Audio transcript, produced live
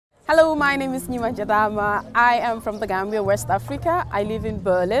Hello, my name is Nyima Jadama. I am from the Gambia, West Africa. I live in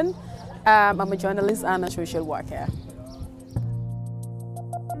Berlin. I'm a journalist and a social worker.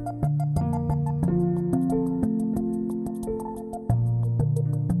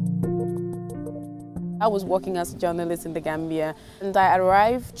 I was working as a journalist in the Gambia, and I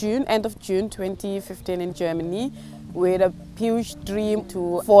arrived end of June 2015 in Germany with a huge dream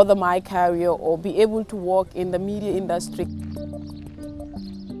to further my career or be able to work in the media industry.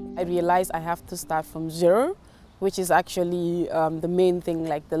 I realized I have to start from zero, which is actually the main thing,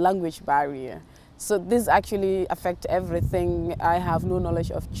 like the language barrier. So this actually affects everything. I have no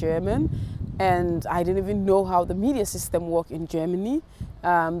knowledge of German, and I didn't even know how the media system works in Germany.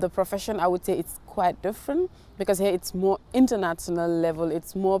 The profession, I would say, it's quite different because here it's more international level,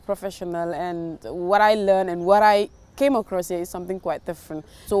 it's more professional, and what I learned and what I came across here is something quite different.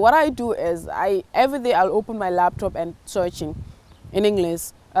 So what I do is every day I'll open my laptop and searching in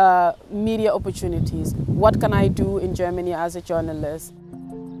English media opportunities. What can I do in Germany as a journalist?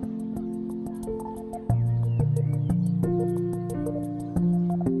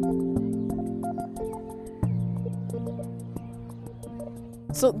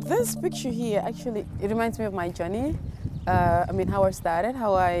 So this picture here, actually, it reminds me of my journey. How I started,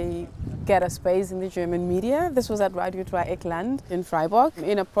 how I get a space in the German media. This was at Radio Dreieckland in Freiburg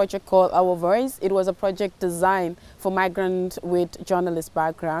in a project called Our Voice. It was a project designed for migrants with journalist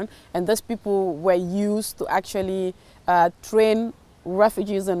background, and those people were used to actually train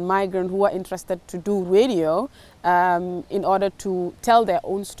refugees and migrants who are interested to do radio in order to tell their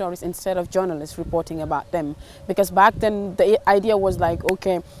own stories instead of journalists reporting about them. Because back then the idea was like,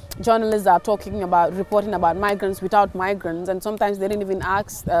 okay, journalists are reporting about migrants without migrants, and sometimes they didn't even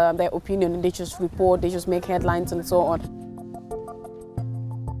ask their opinion, they just report, they just make headlines and so on.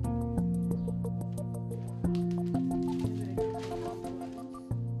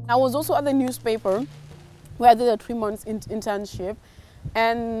 I was also at the newspaper where I did a 3-month internship,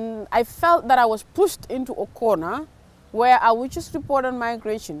 and I felt that I was pushed into a corner where I would just report on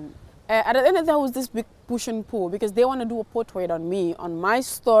migration. At the end of that was this big push and pull because they want to do a portrait on me, on my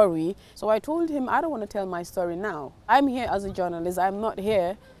story. So I told him, I don't want to tell my story now. I'm here as a journalist. I'm not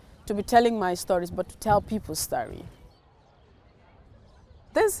here to be telling my stories, but to tell people's story.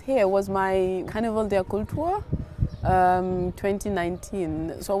 This here was my Carnival der Kultur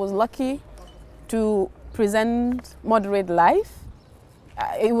 2019. So I was lucky to present Moderate Life.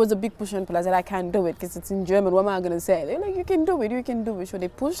 It was a big push and pull. I said, I can't do it because it's in German. What am I going to say? They're like, you can do it, you can do it. So they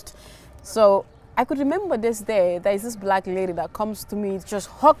pushed. So I could remember this day, there is this black lady that comes to me, just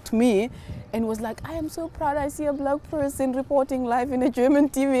hugged me and was like, I am so proud I see a black person reporting live in a German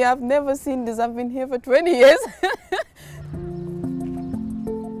TV. I've never seen this. I've been here for 20 years.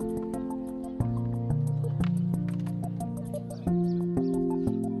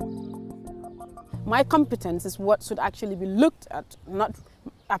 My competence is what should actually be looked at. Not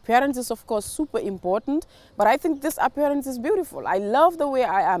appearance is of course super important, but I think this appearance is beautiful. I love the way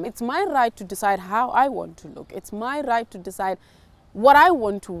I am. It's my right to decide how I want to look. It's my right to decide what I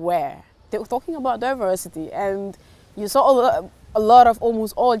want to wear. They were talking about diversity, and you saw a lot of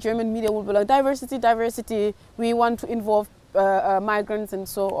almost all German media will be like, diversity, diversity, we want to involve migrants and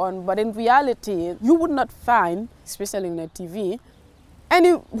so on. But in reality, you would not find, especially in a TV,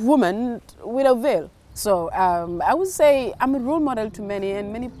 any woman with a veil. So I would say I'm a role model to many,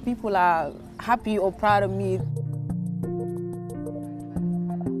 and many people are happy or proud of me.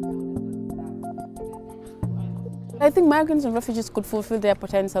 I think migrants and refugees could fulfill their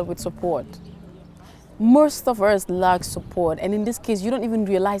potential with support. Most of us lack support, and in this case, you don't even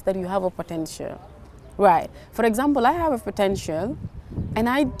realize that you have a potential. Right. For example, I have a potential, and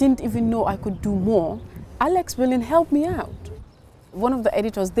I didn't even know I could do more. Alex Berlin helped me out. One of the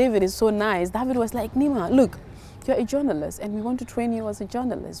editors, David, is so nice. David was like, Nyima, look, you're a journalist and we want to train you as a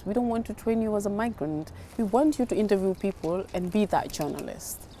journalist. We don't want to train you as a migrant. We want you to interview people and be that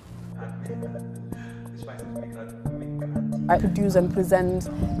journalist. I produce and present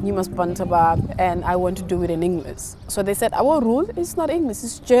Nyimas Geschichte, and I want to do it in English. So they said, our rule is not English,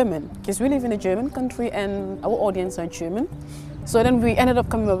 it's German, because we live in a German country and our audience are German. So then we ended up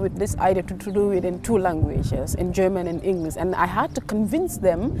coming up with this idea to do it in 2 languages, in German and English. And I had to convince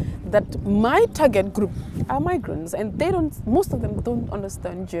them that my target group are migrants, and most of them don't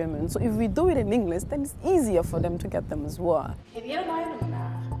understand German. So if we do it in English, then it's easier for them to get them as well.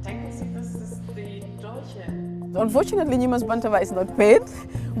 Unfortunately, Nyimas Geschichte is not paid,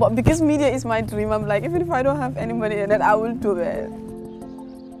 but because media is my dream, I'm like, even if I don't have any money in it, I will do it.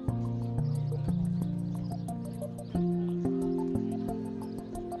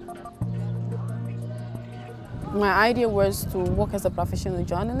 My idea was to work as a professional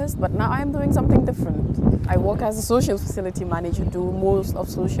journalist, but now I'm doing something different. I work as a social facility manager, do most of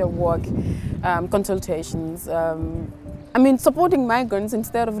social work, consultations, supporting migrants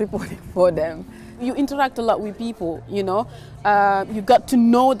instead of reporting for them. You interact a lot with people, you know. You got to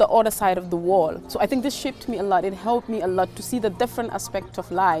know the other side of the wall. So I think this shaped me a lot. It helped me a lot to see the different aspects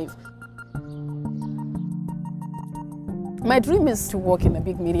of life. My dream is to work in a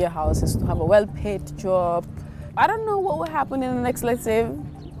big media house, is to have a well-paid job. I don't know what will happen in the next, let's say,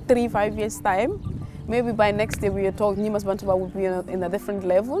 3-5 years' time. Maybe by next year we are talking, Nyimas Geschichte will be in a different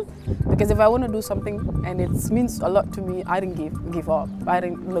level. Because if I want to do something and it means a lot to me, I didn't give up. I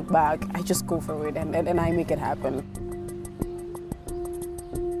didn't look back. I just go for it and I make it happen.